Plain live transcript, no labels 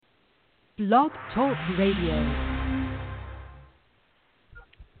Blog Talk Radio.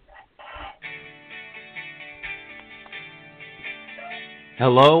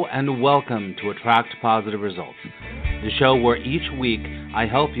 Hello and welcome to Attract Positive Results, the show where each week I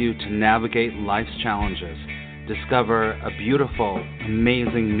help you to navigate life's challenges, discover a beautiful,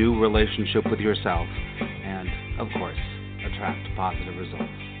 amazing new relationship with yourself, and, of course, attract positive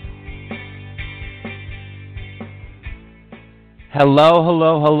results.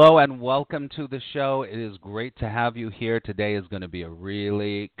 Hello, and welcome to the show. It is great to have you here. Today is going to be a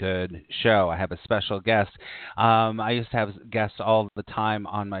really good show. I have a special guest. I used to have guests all the time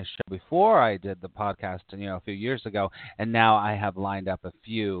on my show before I did the podcast, a few years ago, and now I have lined up a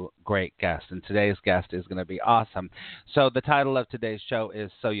few great guests, and today's guest is going to be awesome. So the title of today's show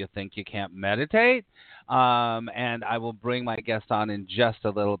is So You Think You Can't Meditate? And I will bring my guest on in just a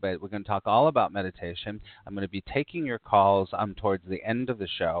little bit. We're going to talk all about meditation. I'm going to be taking your calls towards the end of the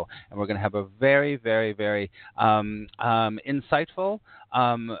show, and we're going to have a very, very, very insightful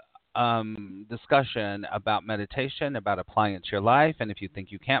discussion about meditation, about applying it to your life. And if you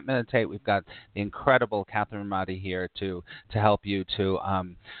think you can't meditate, we've got the incredible Kathryn Remati here to help you to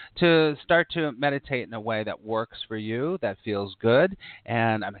start to meditate in a way that works for you, that feels good.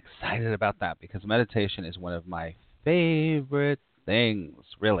 And I'm excited about that because meditation is one of my favorite things,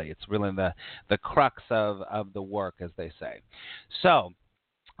 really. It's really the crux of the work, as they say. So,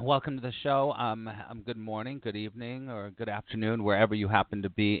 welcome to the show. Good morning, good evening, or good afternoon, wherever you happen to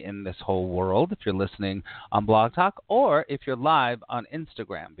be in this whole world, if you're listening on Blog Talk, or if you're live on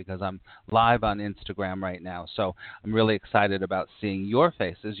Instagram, because I'm live on Instagram right now. So I'm really excited about seeing your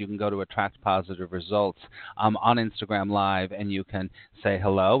faces. You can go to Attract Positive Results on Instagram Live, and you can say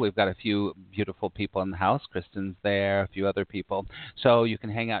hello. We've got a few beautiful people in the house. Kristen's there, a few other people. So you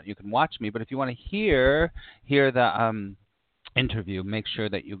can hang out, you can watch me. But if you want to hear the interview, make sure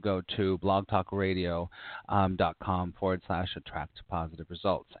that you go to blogtalkradio.com/attract positive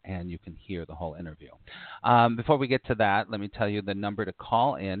results, and you can hear the whole interview. Before we get to that, let me tell you the number to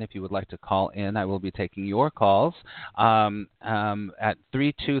call in. If you would like to call in, I will be taking your calls at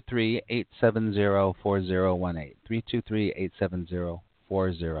 323-870-4018.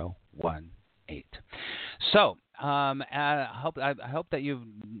 323-870-4018. So, I hope that you've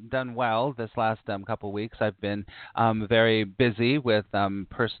done well this last couple of weeks. I've been very busy with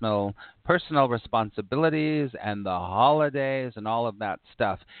personal responsibilities and the holidays and all of that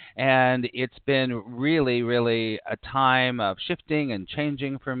stuff. And it's been really, really a time of shifting and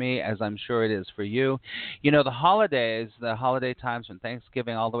changing for me, as I'm sure it is for you. The holidays, the holiday times from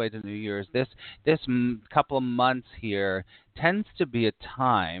Thanksgiving all the way to New Year's, this couple of months here tends to be a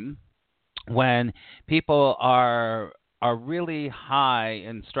time when people are really high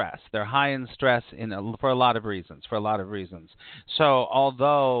in stress. They're high in stress for a lot of reasons. So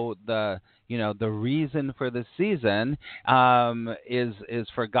although the reason for the season is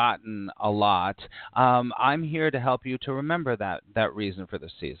forgotten a lot, I'm here to help you to remember that reason for the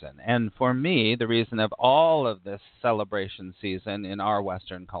season. And for me, the reason of all of this celebration season in our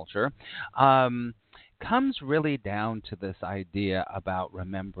Western culture comes really down to this idea about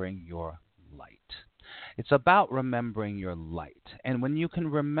remembering your light. It's about remembering your light. And when you can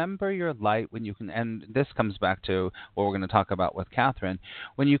remember your light, and this comes back to what we're going to talk about with Kathryn,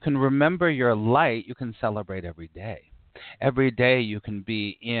 when you can remember your light, you can celebrate every day. Every day you can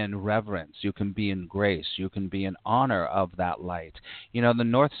be in reverence, you can be in grace, you can be in honor of that light. The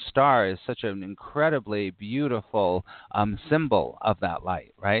North Star is such an incredibly beautiful symbol of that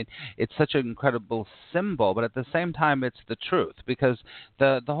light, right? It's such an incredible symbol, but at the same time it's the truth, because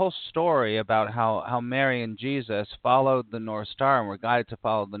the whole story about how Mary and Jesus followed the North Star and were guided to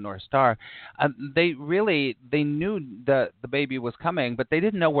follow the North Star, they knew that the baby was coming, but they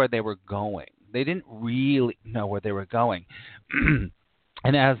didn't know where they were going. They didn't really know where they were going. And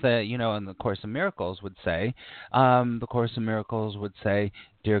as in the Course in Miracles would say,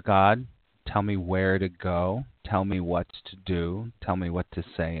 Dear God, tell me where to go, tell me what to do, tell me what to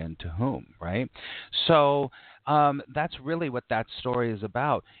say and to whom, right? So that's really what that story is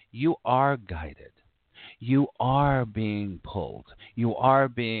about. You are guided. You are being pulled. You are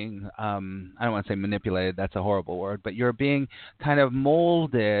being, I don't want to say manipulated, that's a horrible word, but you're being kind of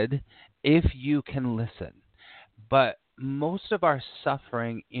molded if you can listen. But most of our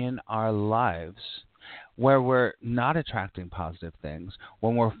suffering in our lives, where we're not attracting positive things,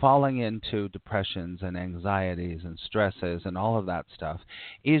 when we're falling into depressions and anxieties and stresses and all of that stuff,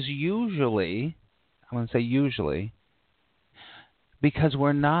 is usually, I want to say usually, because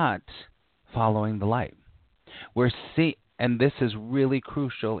we're not following the light. And this is really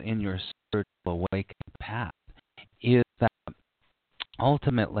crucial in your spiritual awakening path, is that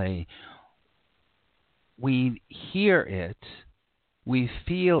ultimately we hear it, we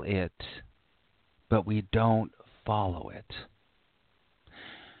feel it, but we don't follow it.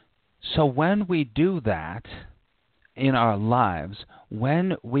 So when we do that in our lives,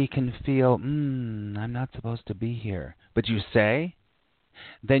 when we can feel, I'm not supposed to be here, but you say,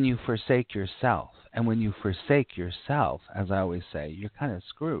 then you forsake yourself. And when you forsake yourself, as I always say, you're kind of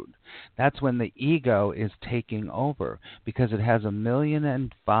screwed. That's when the ego is taking over, because it has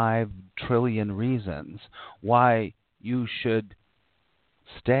 1,005 trillion reasons why you should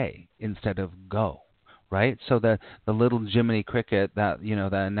stay instead of go. Right? So the little Jiminy Cricket, that the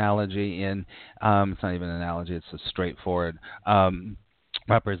analogy in it's not even an analogy, it's a straightforward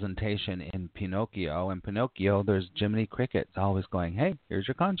representation in Pinocchio. In Pinocchio, there's Jiminy Cricket always going, hey, here's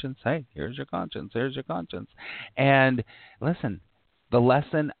your conscience, hey, here's your conscience, here's your conscience. And listen, the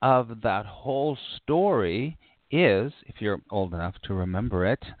lesson of that whole story is, if you're old enough to remember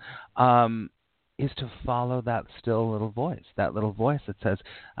it, is to follow that still little voice that says,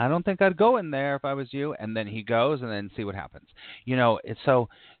 I don't think I'd go in there if I was you, and then he goes, and then see what happens. So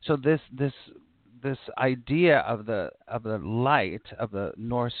this idea of the light of the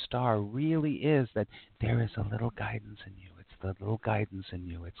North Star really is that there is a little guidance in you. It's the little guidance in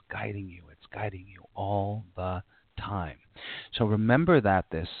you. It's guiding you. It's guiding you all the time. So remember that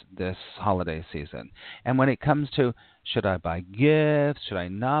this holiday season. And when it comes to, should I buy gifts? Should I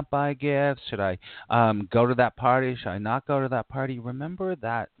not buy gifts? Should I go to that party? Should I not go to that party? Remember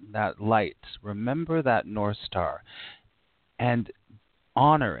that light. Remember that North Star. And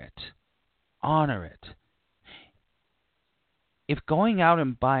honor it. Honor it. If going out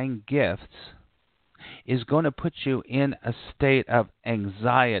and buying gifts is going to put you in a state of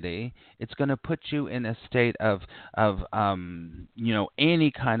anxiety, it's going to put you in a state of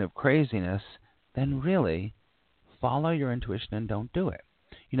any kind of craziness, then really follow your intuition and don't do it.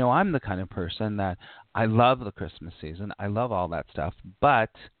 I'm the kind of person that I love the Christmas season. I love all that stuff, but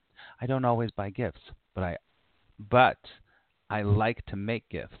I don't always buy gifts. But I like to make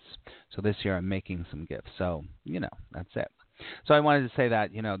gifts. So this year I'm making some gifts. So, that's it. So I wanted to say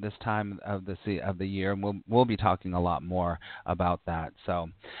that, this time of the year, and we'll be talking a lot more about that. So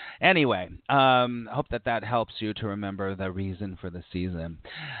anyway, hope that helps you to remember the reason for the season.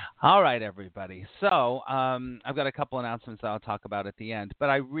 All right, everybody. So I've got a couple announcements that I'll talk about at the end, but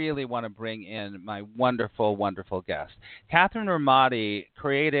I really want to bring in my wonderful, wonderful guest. Kathryn Remati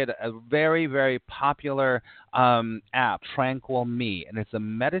created a very, very popular app, Tranquil Me, and it's a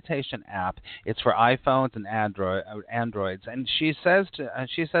meditation app. It's for iPhones and Androids. And she says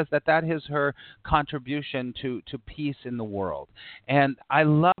that is her contribution to peace in the world. And I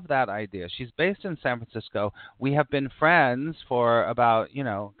love that idea. She's based in San Francisco. We have been friends for about,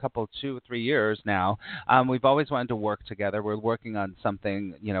 a couple, 2 or 3 years now. We've always wanted to work together. We're working on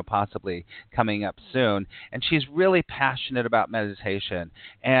something, possibly coming up soon. And she's really passionate about meditation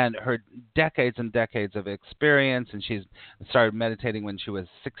and her decades and decades of experience. And she's started meditating when she was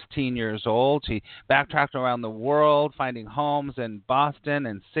 16 years old. She backtracked around the world, finding homes in Boston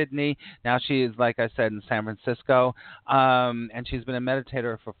and Sydney. Now she is, like I said, in San Francisco, and she's been a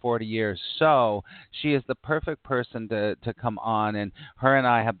meditator for 40 years. So she is the perfect person to come on, and her and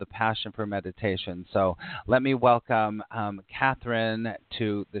I have the passion for meditation. So let me welcome Kathryn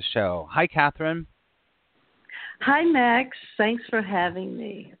to the show. Hi, Kathryn. Hi, Max. Thanks for having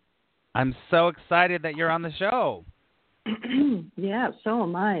me. I'm so excited that you're on the show. Yeah, so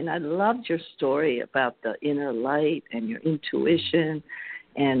am I. And I loved your story about the inner light and your intuition.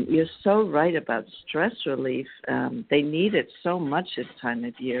 And you're so right about stress relief. They need it so much this time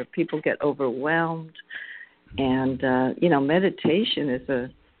of year. People get overwhelmed. And, meditation is a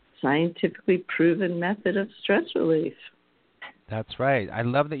scientifically proven method of stress relief. That's right. I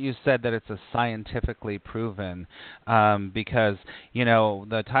love that you said that it's a scientifically proven, because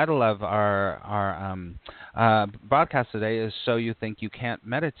the title of our broadcast today is "So You Think You Can't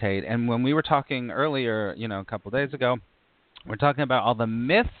Meditate." And when we were talking earlier, a couple of days ago, we're talking about all the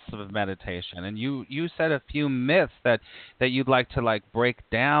myths of meditation, and you said a few myths that you'd like to break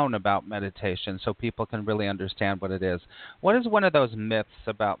down about meditation so people can really understand what it is. What is one of those myths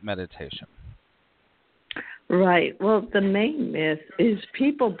about meditation? Right. Well, the main myth is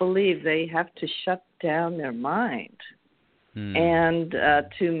people believe they have to shut down their mind and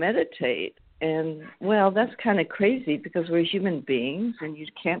to meditate. And, well, that's kind of crazy because we're human beings and you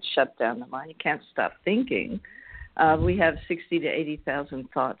can't shut down the mind. You can't stop thinking. We have 60 to 80,000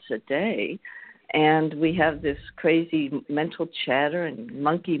 thoughts a day, and we have this crazy mental chatter and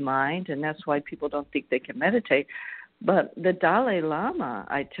monkey mind, and that's why people don't think they can meditate. But the Dalai Lama,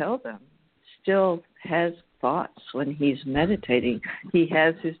 I tell them, still has thoughts when he's meditating. He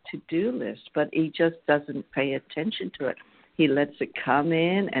has his to-do list, but he just doesn't pay attention to it. He lets it come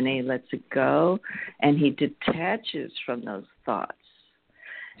in and he lets it go, and he detaches from those thoughts.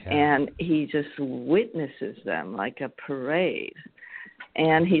 Yeah. And he just witnesses them like a parade.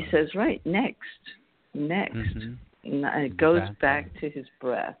 And he says, right, next. Mm-hmm. And it goes back to his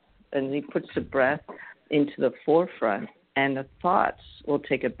breath. And he puts the breath into the forefront, and the thoughts will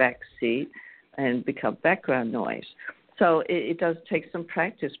take a back seat and become background noise. So it does take some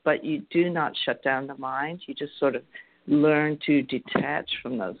practice, but you do not shut down the mind. You just sort of learn to detach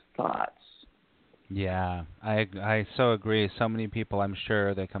from those thoughts. Yeah, I so agree. So many people, I'm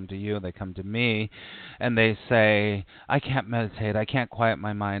sure, they come to you, they come to me, and they say, I can't meditate, I can't quiet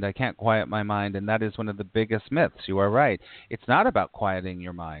my mind, I can't quiet my mind, and that is one of the biggest myths. You are right. It's not about quieting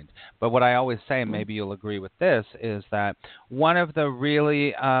your mind. But what I always say, and maybe you'll agree with this, is that one of the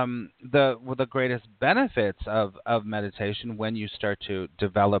really, the greatest benefits of meditation when you start to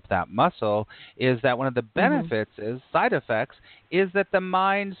develop that muscle is that one of the benefits is, side effects, is that the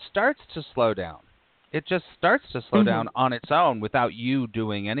mind starts to slow down. It just starts to slow down on its own without you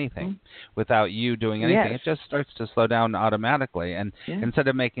doing anything. Without you doing anything, it just starts to slow down automatically. And instead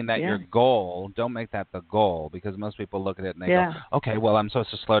of making that your goal, don't make that the goal, because most people look at it and they go, okay, well, I'm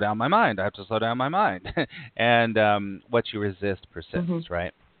supposed to slow down my mind. I have to slow down my mind. And what you resist persists,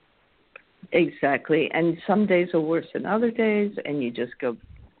 right? Exactly. And some days are worse than other days, and you just go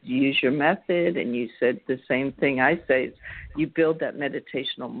use your method. And you said the same thing I say. You build that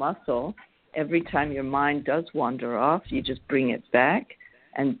meditational muscle. Every time your mind does wander off, you just bring it back,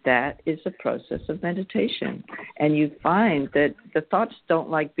 and that is the process of meditation. And you find that the thoughts don't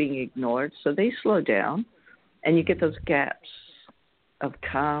like being ignored, so they slow down, and you get those gaps of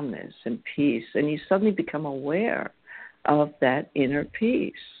calmness and peace, and you suddenly become aware of that inner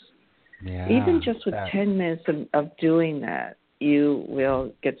peace. Yeah, even just with 10 minutes of doing that, you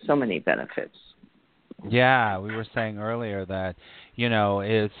will get so many benefits. Yeah, we were saying earlier that, you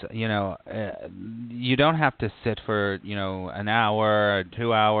don't have to sit for, an hour or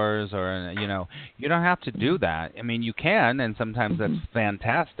 2 hours or, you don't have to do that. I mean, you can, and sometimes that's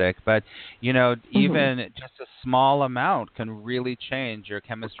fantastic, but, even just a small amount can really change your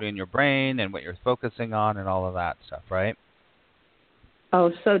chemistry in your brain and what you're focusing on and all of that stuff, right? Oh,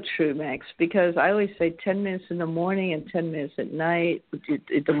 so true, Max, because I always say 10 minutes in the morning and 10 minutes at night.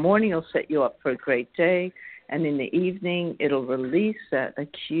 The morning will set you up for a great day, and in the evening it'll release that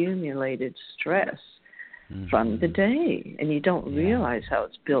accumulated stress from the day, and you don't realize how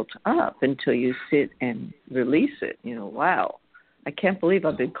it's built up until you sit and release it. Wow, I can't believe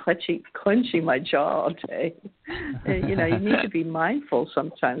I've been clenching my jaw all day. And, you need to be mindful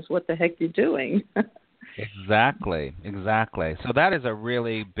sometimes what the heck you're doing. Exactly. So that is a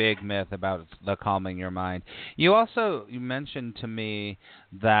really big myth about the calming your mind. You mentioned to me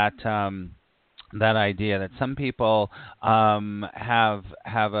that that idea that some people have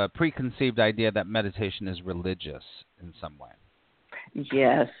a preconceived idea that meditation is religious in some way.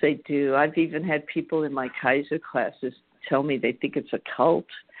 Yes, they do. I've even had people in my Kaiser classes tell me they think it's a cult,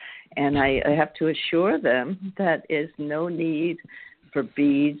 and I have to assure them that is no need for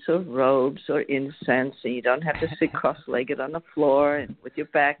beads or robes or incense, and you don't have to sit cross-legged on the floor and with your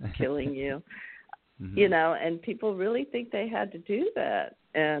back killing you, and people really think they had to do that.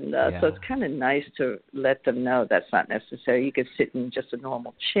 And so it's kind of nice to let them know that's not necessary. You can sit in just a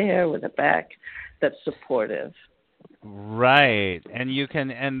normal chair with a back that's supportive. Right, and you can,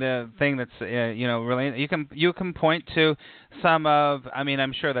 and the thing that's really, you can point to some of, I mean,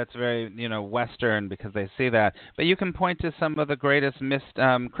 I'm sure that's very Western because they see that, but you can point to some of the greatest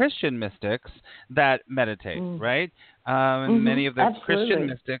Christian mystics that meditate, right? And many of the Christian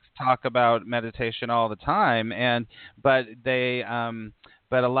mystics talk about meditation all the time, but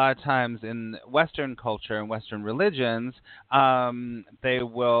a lot of times in Western culture and Western religions, they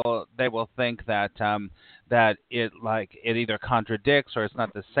will think that it either contradicts or it's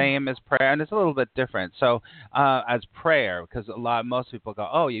not the same as prayer, and it's a little bit different. So as prayer, because most people go,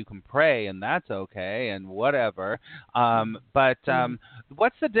 oh, you can pray and that's okay and whatever. But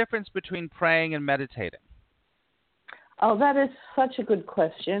what's the difference between praying and meditating? Oh, that is such a good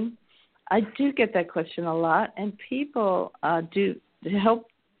question. I do get that question a lot, and people do. To help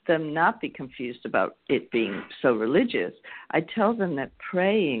them not be confused about it being so religious, I tell them that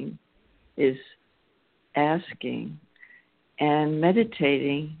praying is asking and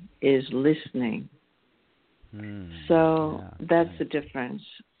meditating is listening. That's the difference.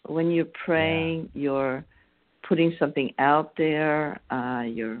 When you're praying, you're putting something out there,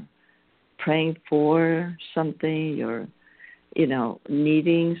 you're praying for something, you're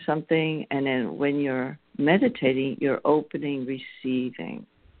needing something, and then when you're meditating, you're opening, receiving.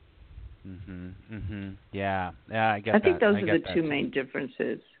 Yeah, I get I that. think those are the two too. main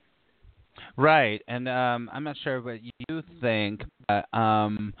differences. Right, and I'm not sure what you think, but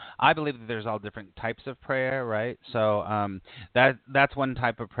I believe that there's all different types of prayer, right? So that's one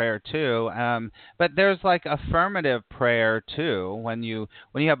type of prayer too. But there's like affirmative prayer too. When you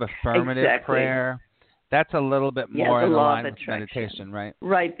have affirmative prayer, that's a little bit more in line with meditation, right?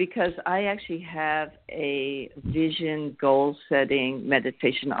 Right, because I actually have a vision goal setting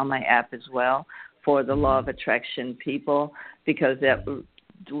meditation on my app as well for the law of attraction people, because that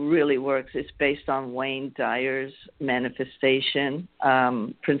really works. It's based on Wayne Dyer's manifestation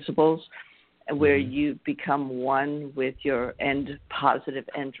principles, where you become one with your positive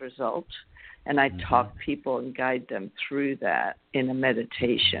end result. And I talk people and guide them through that in a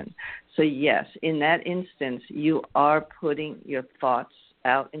meditation. So yes, in that instance, you are putting your thoughts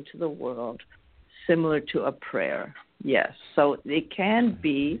out into the world, similar to a prayer. Yes. So it can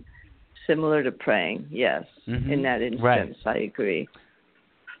be similar to praying. Yes. In that instance, right. I agree.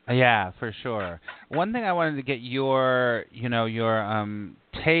 Yeah, for sure. One thing I wanted to get your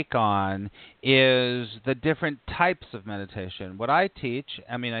take on is the different types of meditation. What I teach,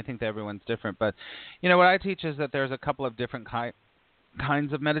 I mean, I think that everyone's different, but what I teach is that there's a couple of different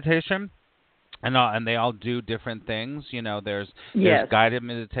kinds of meditation, and they all do different things. There's guided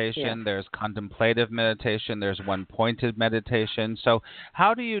meditation, there's contemplative meditation, there's one-pointed meditation. So,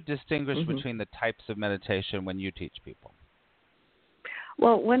 how do you distinguish between the types of meditation when you teach people?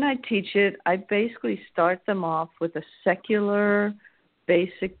 Well, when I teach it, I basically start them off with a secular,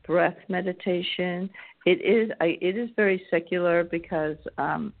 basic breath meditation. It is very secular because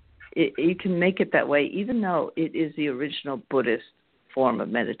you can make it that way, even though it is the original Buddhist form of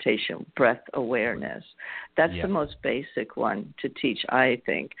meditation, breath awareness. That's the most basic one to teach, I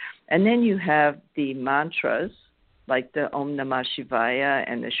think. And then you have the mantras, like the Om Namah Shivaya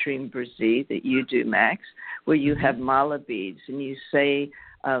and the Shrim Brzi that you do, Max, where you have mala beads and you say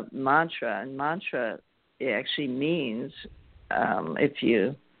a mantra. And mantra, it actually means, if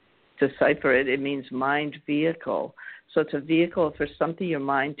you decipher it, it means mind vehicle. So it's a vehicle for something your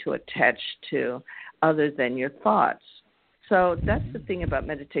mind to attach to other than your thoughts. So that's the thing about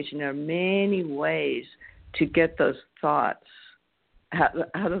meditation. There are many ways to get those thoughts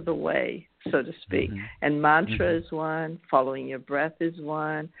out of the way, so to speak. And mantra is one, following your breath is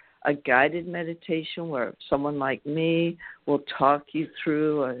one, a guided meditation where someone like me will talk you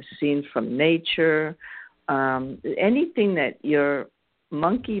through a scene from nature, anything that your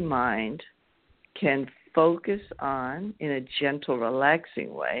monkey mind can focus on in a gentle,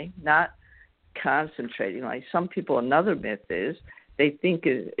 relaxing way, not concentrating. Like some people, another myth is they think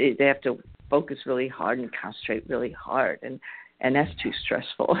they have to focus really hard and concentrate really hard, and that's too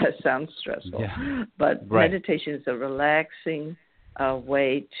stressful. That sounds stressful. Yeah. But meditation is a relaxing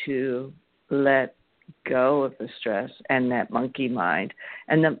way to let go of the stress and that monkey mind.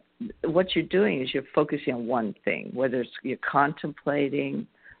 And what you're doing is you're focusing on one thing, whether you're contemplating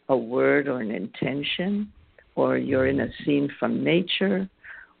a word or an intention, or you're in a scene from nature,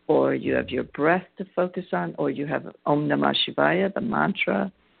 or you have your breath to focus on, or you have Om Namah Shivaya, the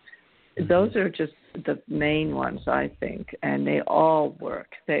mantra. Those are just the main ones, I think, and they all work.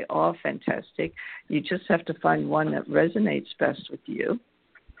 They all fantastic. You just have to find one that resonates best with you.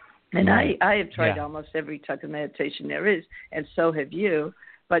 And I have tried almost every type of meditation there is, and so have you.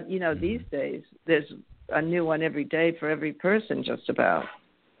 But, these days, there's a new one every day for every person, just about.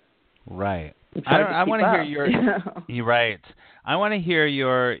 Right. I want to hear your. You're right. I want to hear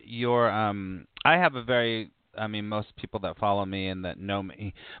your. I have a very. I mean, most people that follow me and that know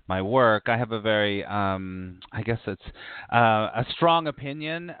me, my work, I have a very, I guess it's a strong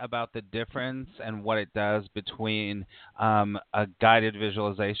opinion about the difference and what it does between a guided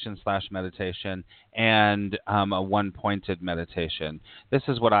visualization / meditation and a one-pointed meditation. This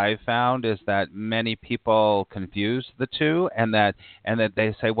is what I've found is that many people confuse the two, and that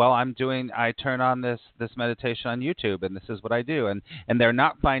they say, well, I turn on this meditation on YouTube, and this is what I do, and they're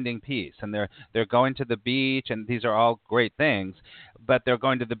not finding peace, and they're going to the beach. And these are all great things, but they're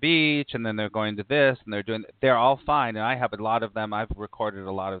going to the beach, and then they're going to this, and they're all fine. And I have a lot of them. I've recorded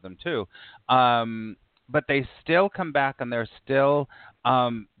a lot of them too. But they still come back, and they're still,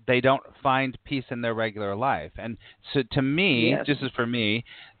 they don't find peace in their regular life. And so to me, this is for me,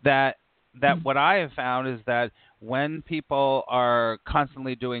 that what I have found is that when people are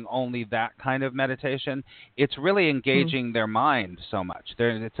constantly doing only that kind of meditation, it's really engaging their mind so much.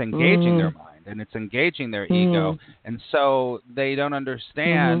 It's engaging their mind, and it's engaging their ego. And so they don't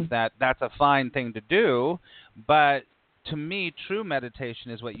understand that that's a fine thing to do, but to me, true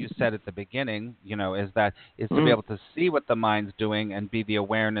meditation is what you said at the beginning, is to be able to see what the mind's doing and be the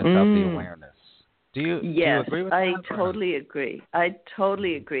awareness of the awareness. Do you agree with that? Yes, I totally agree. I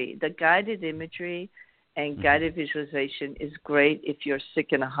totally agree. The guided imagery and guided visualization is great if you're sick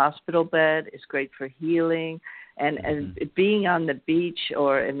in a hospital bed. It's great for healing. And being on the beach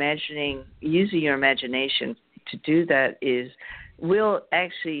or using your imagination to do that will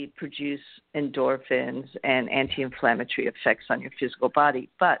actually produce endorphins and anti-inflammatory effects on your physical body.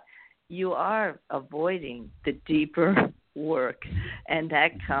 But you are avoiding the deeper work, and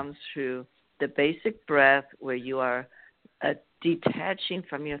that comes through the basic breath where you are detaching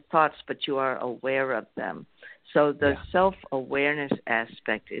from your thoughts, but you are aware of them. So the self-awareness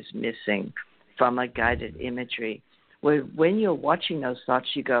aspect is missing from a guided imagery, where when you're watching those thoughts,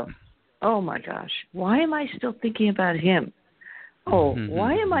 you go, oh my gosh, why am I still thinking about him? Oh,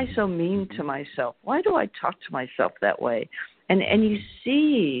 why am I so mean to myself? Why do I talk to myself that way? And you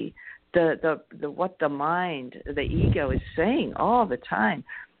see the what the mind, the ego is saying all the time.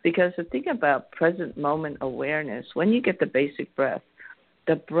 Because the thing about present moment awareness, when you get the basic breath,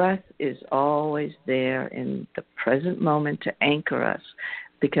 the breath is always there in the present moment to anchor us.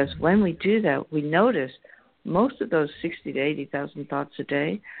 Because when we do that, we notice most of those 60 to 80,000 thoughts a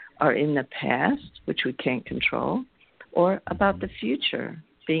day are in the past, which we can't control, or about the future,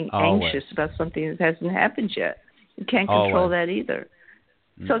 being anxious about something that hasn't happened yet. You can't control that either.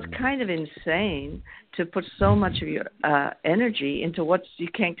 So it's kind of insane to put so much of your energy into what you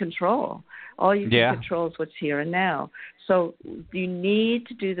can't control. All you can control is what's here and now. So you need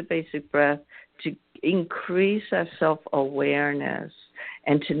to do the basic breath to increase our self-awareness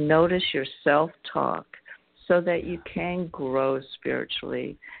and to notice your self-talk so that you can grow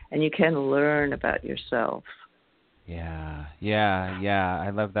spiritually and you can learn about yourself. Yeah.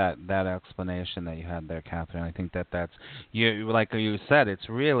 I love that explanation that you had there, Kathryn. I think that's like you said. It's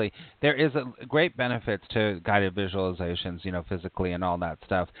really there is a great benefits to guided visualizations, physically and all that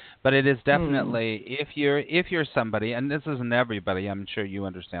stuff. But it is definitely if you're somebody, and this isn't everybody. I'm sure you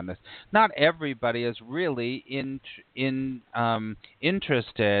understand this. Not everybody is really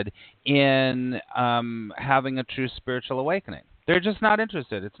interested in having a true spiritual awakening. They're just not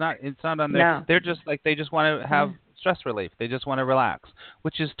interested. It's not on their. No. They're just like they just want to have stress relief. They just want to relax,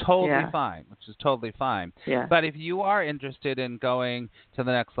 which is totally fine. Yeah. But if you are interested in going to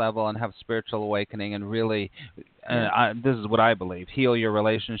the next level and have spiritual awakening and really, this is what I believe, heal your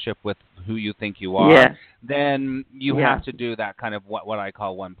relationship with who you think you are, then you have to do that kind of what I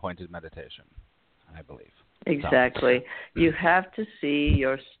call one-pointed meditation, I believe. Exactly. So. You have to see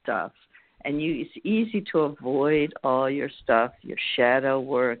your stuff. And it's easy to avoid all your stuff, your shadow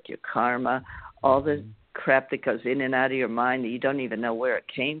work, your karma, all the crap that goes in and out of your mind that you don't even know where it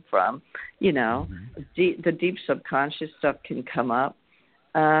came from. The deep subconscious stuff can come up,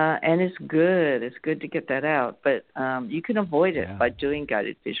 and it's good. It's good to get that out. But you can avoid it by doing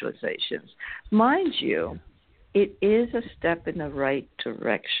guided visualizations. Mind you, it is a step in the right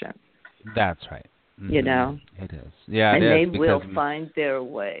direction. That's right. It is. Yeah, and it is. They will find their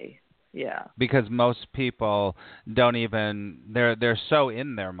way. Yeah. Because most people don't even they're so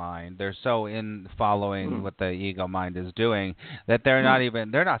in their mind, they're so in following what the ego mind is doing that they're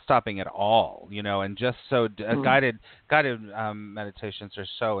not stopping at all, and just so guided meditations are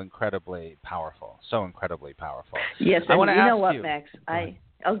so incredibly powerful. Yes, and you know what, Max?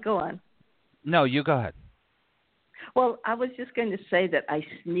 I'll go on. No, you go ahead. Well, I was just going to say that I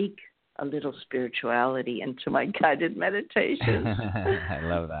sneak a little spirituality into my guided meditations. I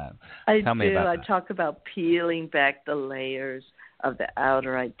love that. Tell me about that. I talk about peeling back the layers of the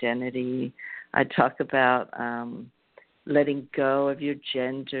outer identity. I talk about letting go of your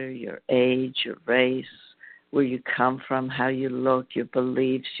gender, your age, your race, where you come from, how you look, your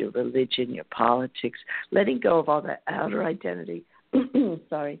beliefs, your religion, your politics, letting go of all that outer identity. And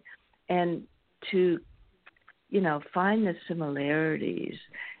to, find the similarities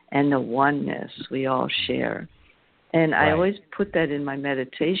and the oneness we all share. And I always put that in my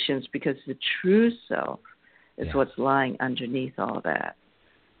meditations because the true self is what's lying underneath all that.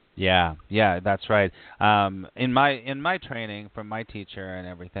 Yeah, that's right. In my training from my teacher and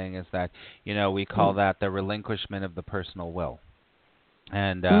everything is that, we call that the relinquishment of the personal will.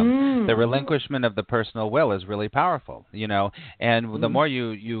 And the relinquishment of the personal will is really powerful, and the more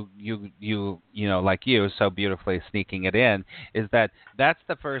you like you so beautifully sneaking it in, is that's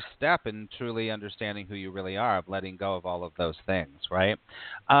the first step in truly understanding who you really are, of letting go of all of those things, right?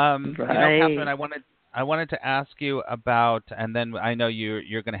 Kathryn, I wanted to ask you about, and then I know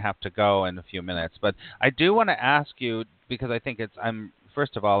you're going to have to go in a few minutes, but I do want to ask you, because I think I'm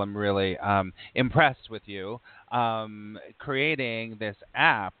first of all, I'm really impressed with you creating this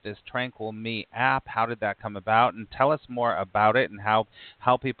app, this Tranquil Me app. How did that come about? And tell us more about it and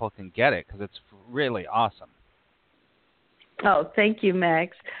how people can get it, because it's really awesome. Oh, thank you,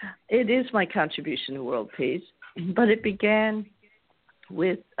 Max. It is my contribution to world peace, but it began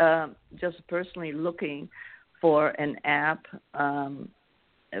with just personally looking for an app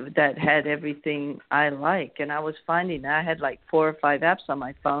that had everything I like. And I was finding that I had like 4 or 5 apps on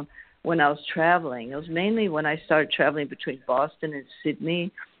my phone when I was traveling. It was mainly when I started traveling between Boston and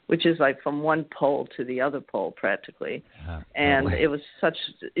Sydney, which is like from one pole to the other pole practically. And it was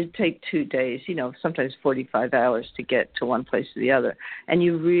it'd take 2 days, sometimes 45 hours to get to one place to the other. And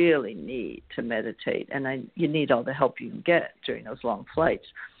you really need to meditate, and you need all the help you can get during those long flights.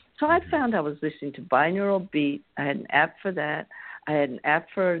 So I found I was listening to binaural beat. I had an app for that. I had an app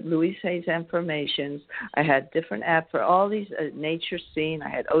for Louise Hay's affirmations. I had a different app for all these nature scene. I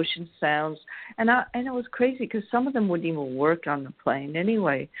had ocean sounds. And it was crazy because some of them wouldn't even work on the plane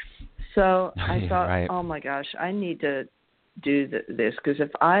anyway. So I thought, oh, my gosh, I need to do this, because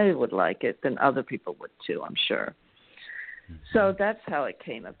if I would like it, then other people would too, I'm sure. So that's how it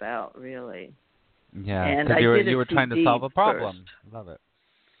came about, really. Yeah, and you were trying to solve a problem. First. Love it.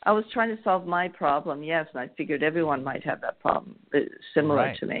 I was trying to solve my problem, yes, and I figured everyone might have that problem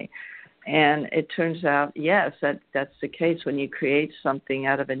similar to me. And it turns out, yes, that's the case. When you create something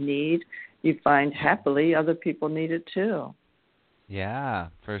out of a need, you find happily other people need it too. Yeah,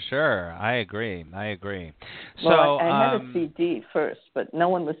 for sure. I agree. So well, I had a CD first, but no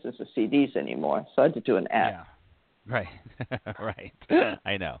one listens to CDs anymore, so I had to do an app. Yeah. Right. Right.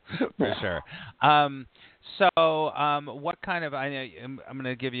 I know, for sure. What kind of, I'm going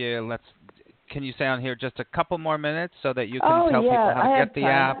to give you, can you stay on here just a couple more minutes so that you can tell people how to get the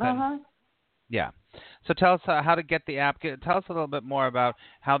app? Yeah. So tell us how to get the app. Tell us a little bit more about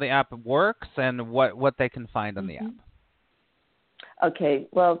how the app works and what they can find on the app. Okay.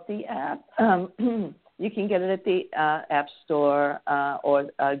 Well, the app, you can get it at the App Store or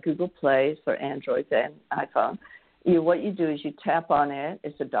Google Play for Android and iPhone. What you do is you tap on it.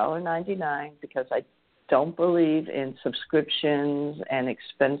 It's $1.99 because I don't believe in subscriptions and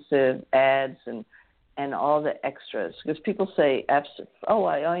expensive ads and all the extras. Because people say apps,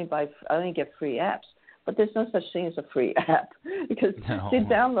 I only get free apps. But there's no such thing as a free app because to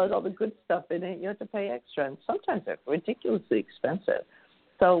download all the good stuff in it, you have to pay extra. And sometimes they're ridiculously expensive.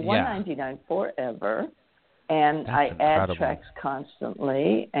 So $1.99 forever. And That's I incredible. add tracks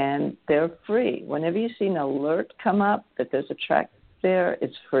constantly, and they're free. Whenever you see an alert come up that there's a track there,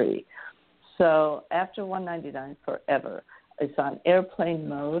 it's free. So after $1.99 forever, it's on airplane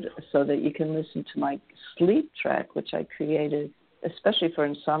mode so that you can listen to my sleep track, which I created especially for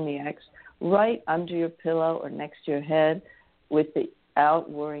insomniacs, right under your pillow or next to your head without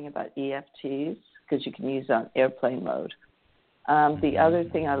worrying about EFTs, because you can use it on airplane mode. The other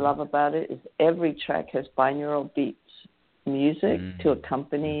thing I love about it is every track has binaural beats music to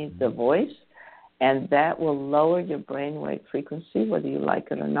accompany the voice, and that will lower your brainwave frequency, whether you like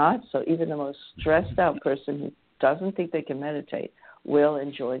it or not. So even the most stressed out person who doesn't think they can meditate will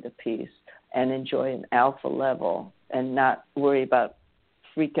enjoy the piece and enjoy an alpha level and not worry about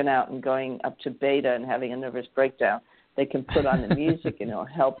freaking out and going up to beta and having a nervous breakdown. They can put on the music and it'll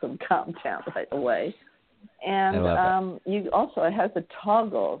help them calm down right away. And it has a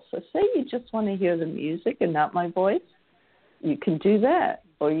toggle. So say you just want to hear the music and not my voice, you can do that.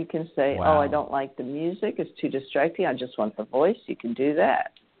 Or you can say, I don't like the music, it's too distracting, I just want the voice. You can do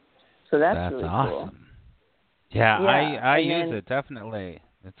that. So that's really awesome. Cool. Yeah, I use it, definitely.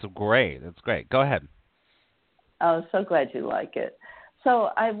 It's great. Go ahead. Oh, so glad you like it. So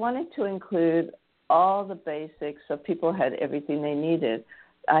I wanted to include all the basics so people had everything they needed.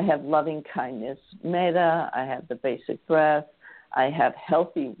 I have loving kindness, metta. I have the basic breath. I have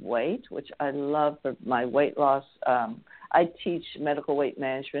healthy weight, which I love for my weight loss. I teach medical weight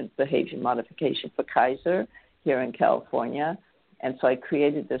management, behavior modification for Kaiser here in California. And so I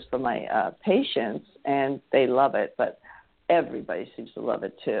created this for my patients, and they love it. But everybody seems to love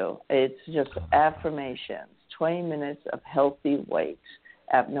it, too. It's just affirmations, 20 minutes of healthy weight,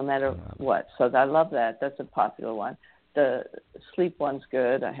 no matter what. So I love that. That's a popular one. The sleep one's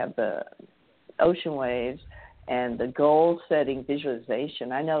good. I have the ocean waves and the goal-setting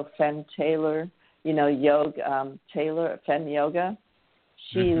visualization. I know Fen Taylor, Fen Yoga.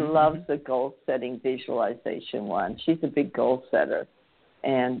 She loves the goal-setting visualization one. She's a big goal setter.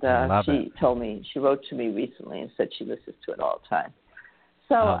 And she wrote to me recently and said she listens to it all the time.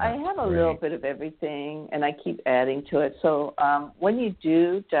 So I have a little bit of everything, and I keep adding to it. So when you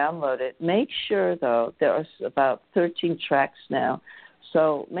do download it, make sure, though, there are about 13 tracks now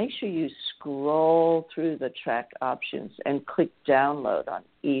So make sure you scroll through the track options and click download on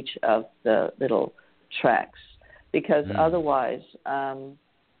each of the little tracks, because otherwise,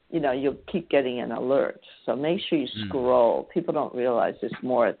 you'll keep getting an alert. So make sure you scroll. People don't realize there's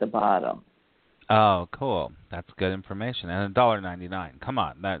more at the bottom. Oh, cool. That's good information. And $1.99. Come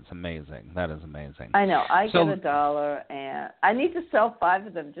on, that's amazing. That is amazing. I know. I get $1, and I need to sell 5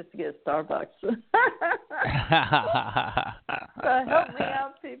 of them just to get a Starbucks. So help me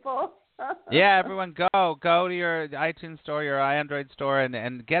out, people. Yeah, everyone go to your iTunes store, your Android store,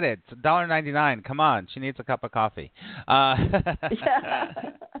 and get it. It's $1.99. Come on, she needs a cup of coffee. Yeah.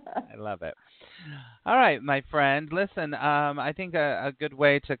 I love it. All right, my friend. Listen, I think a good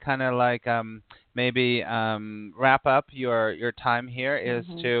way to kind of like maybe wrap up your time here is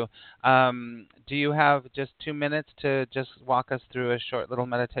to, do you have just 2 minutes to just walk us through a short little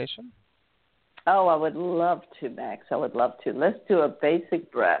meditation? Oh, I would love to, Max. I would love to. Let's do a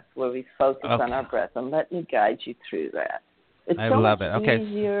basic breath where we focus on our breath, and let me guide you through that. It's so much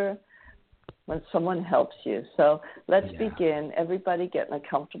easier when someone helps you. So let's begin. Everybody get in a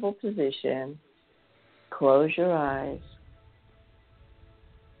comfortable position. Close your eyes.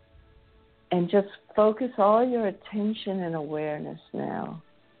 And just focus all your attention and awareness now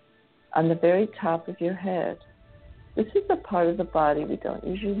on the very top of your head. This is the part of the body we don't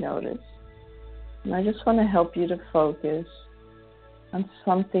usually notice. And I just want to help you to focus on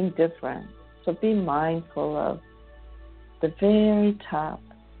something different. So be mindful of the very top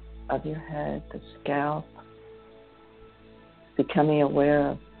of your head, the scalp, becoming aware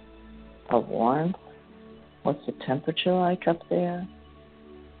of a warmth. What's the temperature like up there?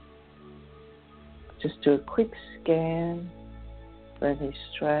 Just do a quick scan for any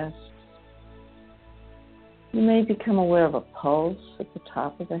stress. You may become aware of a pulse at the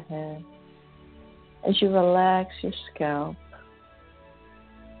top of the head. As you relax your scalp,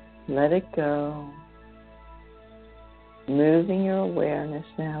 let it go, moving your awareness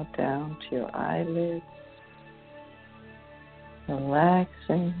now down to your eyelids,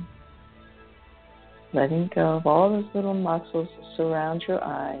 relaxing, letting go of all those little muscles that surround your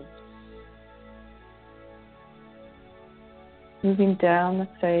eyes, moving down the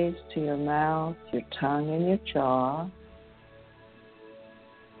face to your mouth, your tongue, and your jaw.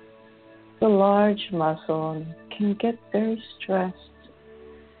 The large muscle can get very stressed,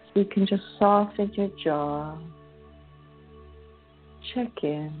 so you can just soften your jaw, check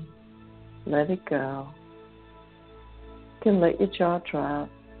in, let it go. You can let your jaw drop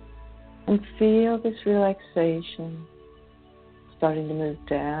and feel this relaxation starting to move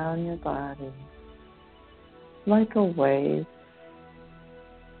down your body like a wave,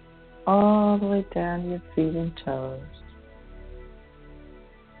 all the way down to your feet and toes.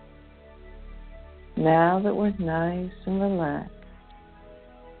 Now that we're nice and relaxed,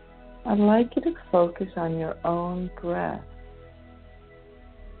 I'd like you to focus on your own breath.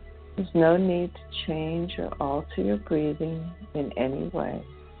 There's no need to change or alter your breathing in any way.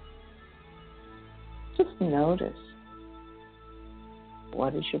 Just notice,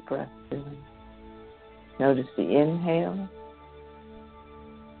 what is your breath doing? Notice the inhale,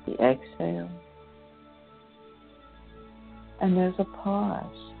 the exhale, and there's a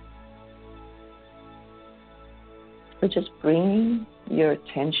pause. We're just bringing your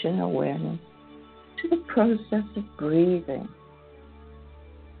attention and awareness to the process of breathing.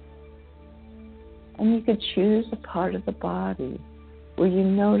 And you could choose a part of the body where you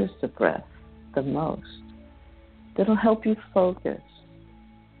notice the breath the most. That'll help you focus.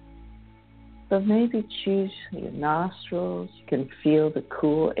 So maybe choose your nostrils. You can feel the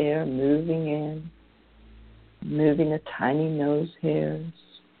cool air moving in, moving the tiny nose hairs.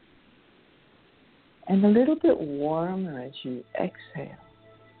 And a little bit warmer as you exhale.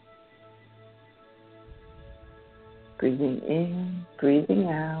 Breathing in, breathing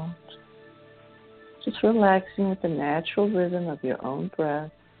out. Just relaxing with the natural rhythm of your own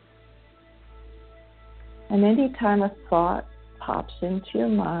breath. And anytime a thought pops into your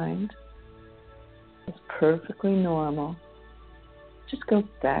mind, it's perfectly normal. Just go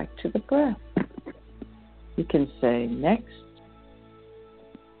back to the breath. You can say, next,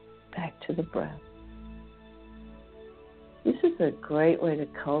 back to the breath. This is a great way to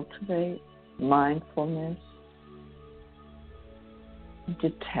cultivate mindfulness and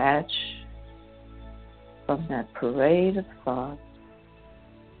detach from that parade of thoughts.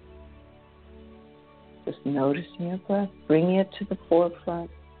 Just noticing your breath, bringing it to the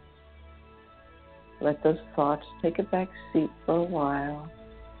forefront. Let those thoughts take a back seat for a while.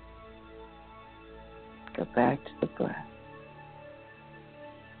 Go back to the breath.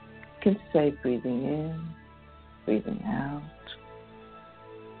 You can say breathing in, breathing out.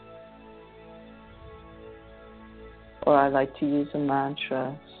 or I like to use a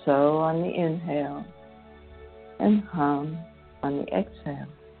mantra. So on the inhale and hum on the exhale.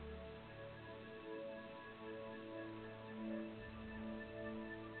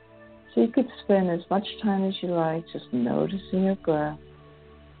 So you could spend as much time as you like just noticing your breath.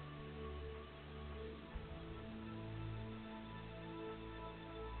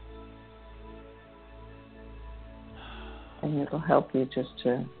 And it'll help you just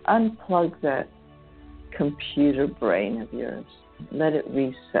to unplug that computer brain of yours. Let it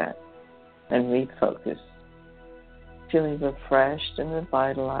reset and refocus. Feeling refreshed and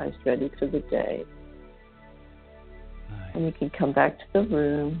revitalized, ready for the day. Nice. And you can come back to the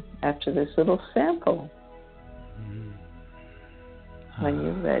room after this little sample when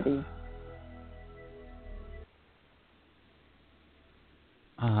you're ready.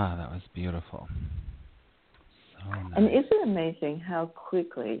 That was beautiful. So nice. And isn't it amazing how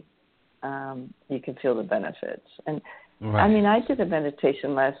quickly you can feel the benefits? And Right. I mean, I did a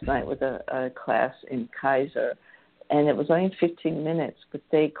meditation last night with a class in Kaiser, and it was only 15 minutes, but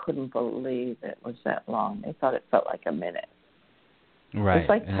they couldn't believe it was that long. They thought it felt like a minute. Right. It's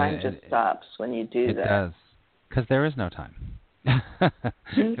like time just stops when you do that. It does, because there is no time.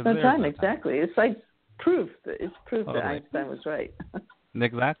 There's no time, no exactly. It's like proof. It's proof that Totally. Einstein was right.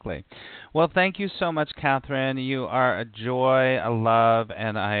 Exactly. Well, thank you so much, Kathryn. You are a joy, a love,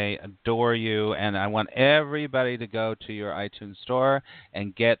 and I adore you. And I want everybody to go to your iTunes store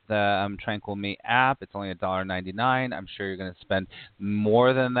and get the Tranquil Me app. It's only $1.99. I'm sure you're going to spend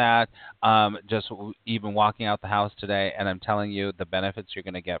more than that just even walking out the house today. And I'm telling you, the benefits you're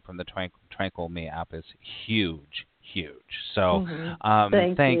going to get from the Tranquil Me app is huge. So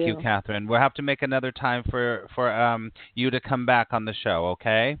thank you, Kathryn. We'll have to make another time for you to come back on the show,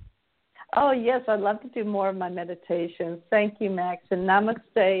 okay? Oh, yes, I'd love to do more of my meditations. Thank you, Max, and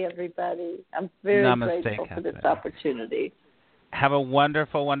namaste, everybody. I'm very grateful Kathryn. for this opportunity. Have a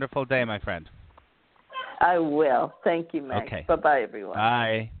wonderful, wonderful day, my friend. I will. Thank you, Max. Okay. Bye-bye, everyone.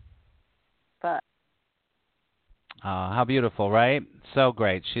 Bye. Bye. How beautiful, right? So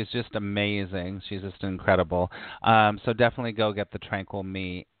great. She's just amazing. She's just incredible. So definitely go get the Tranquil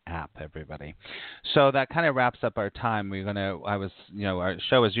Me app, everybody. So that kind of wraps up our time. Our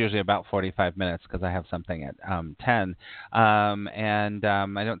show is usually about 45 minutes because I have something at 10, and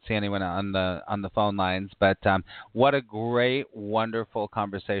I don't see anyone on the phone lines. But what a great, wonderful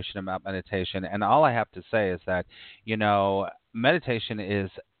conversation about meditation. And all I have to say is that meditation is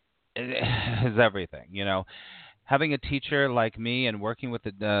everything. Having a teacher like me and working with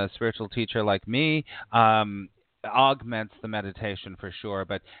a spiritual teacher like me augments the meditation for sure.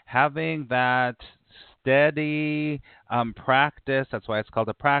 But having that steady practice, that's why it's called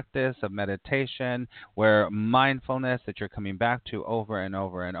a practice of meditation, where mindfulness that you're coming back to over and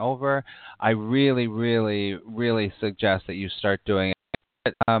over and over, I really, really, really suggest that you start doing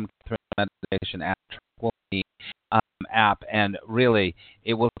it. Meditation app, Tranquil Me app, and really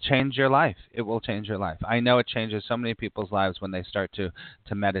it will change your life. It will change your life. I know it changes so many people's lives when they start to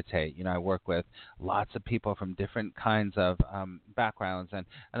meditate. I work with lots of people from different kinds of backgrounds, and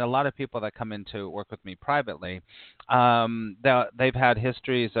a lot of people that come in to work with me privately, they've had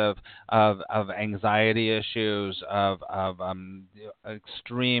histories of anxiety issues, of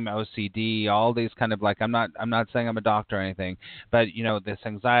extreme OCD, all these kind of, like, I'm not saying I'm a doctor or anything, but this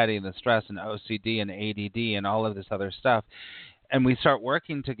anxiety and the stress and OCD and ADD and all of this other stuff. And we start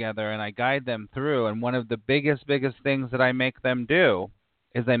working together, and I guide them through. And one of the biggest things that I make them do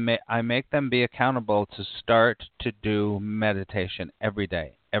is I make them be accountable to start to do meditation every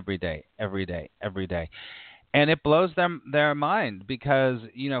day. And it blows their mind because,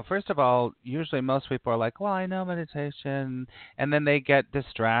 first of all, usually most people are like, well, I know meditation, and then they get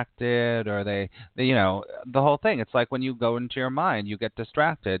distracted, or they the whole thing. It's like when you go into your mind, you get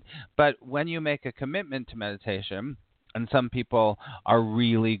distracted. But when you make a commitment to meditation, and some people are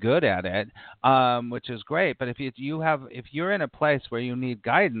really good at it, which is great. But if you're in a place where you need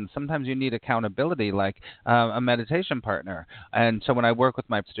guidance, sometimes you need accountability, like a meditation partner. And so when I work with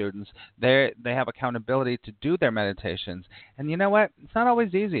my students, they have accountability to do their meditations. And you know what? It's not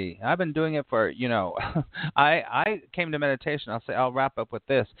always easy. I've been doing it for I came to meditation. I'll wrap up with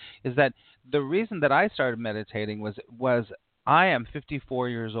this: is that the reason that I started meditating was I am 54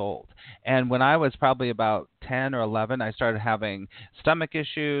 years old, and when I was probably about 10 or 11, I started having stomach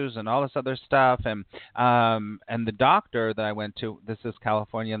issues and all this other stuff, and the doctor that I went to, this is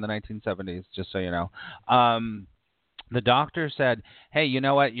California in the 1970s, just so you know, The doctor said, hey, you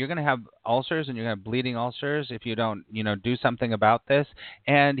know what? You're going to have ulcers and you're going to have bleeding ulcers if you don't, do something about this.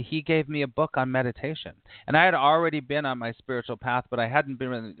 And he gave me a book on meditation. And I had already been on my spiritual path, but I hadn't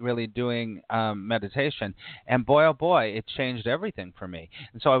been really doing meditation. And boy, oh boy, it changed everything for me.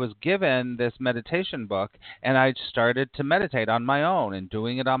 And so I was given this meditation book, and I started to meditate on my own and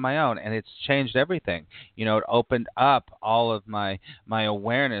doing it on my own. And it's changed everything. It opened up all of my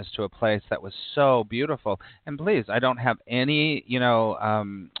awareness to a place that was so beautiful. And please, I don't have any,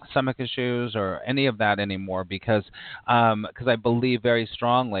 stomach issues or any of that anymore because I believe very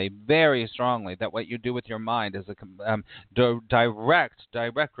strongly that what you do with your mind is a direct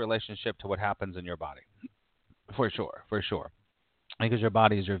relationship to what happens in your body. For sure. Because your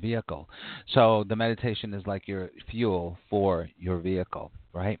body is your vehicle. So the meditation is like your fuel for your vehicle,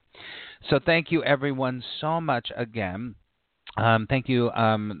 right? So thank you everyone so much again. Thank you,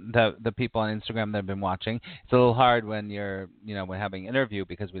 the people on Instagram that have been watching. It's a little hard when you're, when having an interview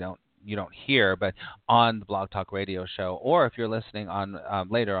because you don't hear, but on the Blog Talk Radio show, or if you're listening on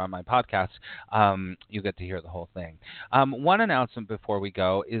later on my podcast, you get to hear the whole thing. One announcement before we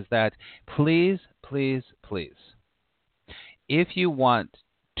go is that please, if you want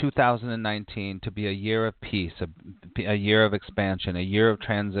 2019 to be a year of peace, a year of expansion, a year of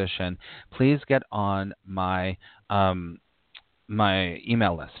transition, please get on my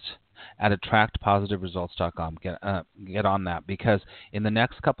email list at attractpositiveresults.com. Get on that, because in the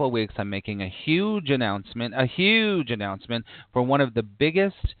next couple of weeks I'm making a huge announcement for one of the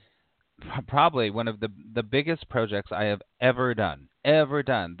biggest, probably one of the biggest projects I have ever done.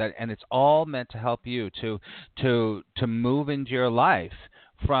 That, and it's all meant to help you to move into your life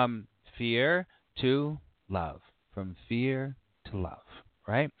from fear to love,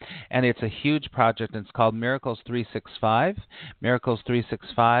 right? And it's a huge project, and it's called Miracles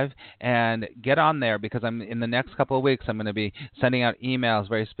 365, and get on there, because in the next couple of weeks I'm going to be sending out emails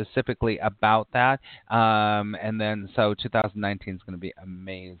very specifically about that, and then so 2019 is going to be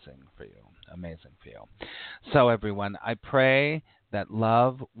amazing for you. So everyone, I pray that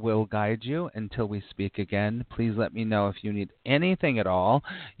love will guide you until we speak again. Please let me know if you need anything at all.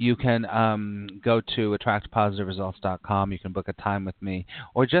 You can go to attractpositiveresults.com. You can book a time with me,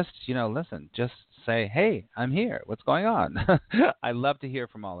 or just, listen, just say, hey, I'm here. What's going on? I love to hear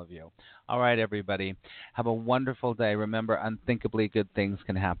from all of you. All right, everybody. Have a wonderful day. Remember, unthinkably good things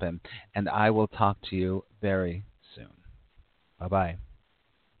can happen, and I will talk to you very soon. Bye-bye.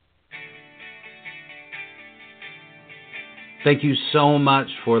 Thank you so much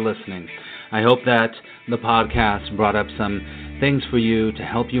for listening. I hope that the podcast brought up some things for you to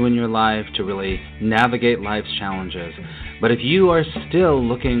help you in your life to really navigate life's challenges. But if you are still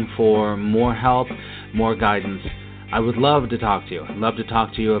looking for more help, more guidance, I would love to talk to you. I'd love to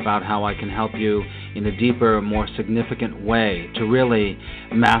talk to you about how I can help you in a deeper, more significant way to really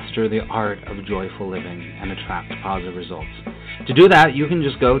master the art of joyful living and attract positive results. To do that, you can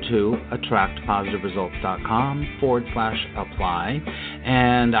just go to attractpositiveresults.com/apply,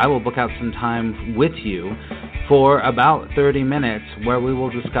 and I will book out some time with you for about 30 minutes where we will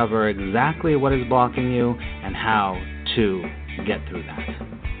discover exactly what is blocking you and how to get through that.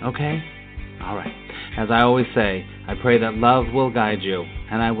 Okay? All right. As I always say, I pray that love will guide you,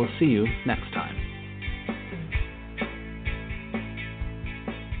 and I will see you next time.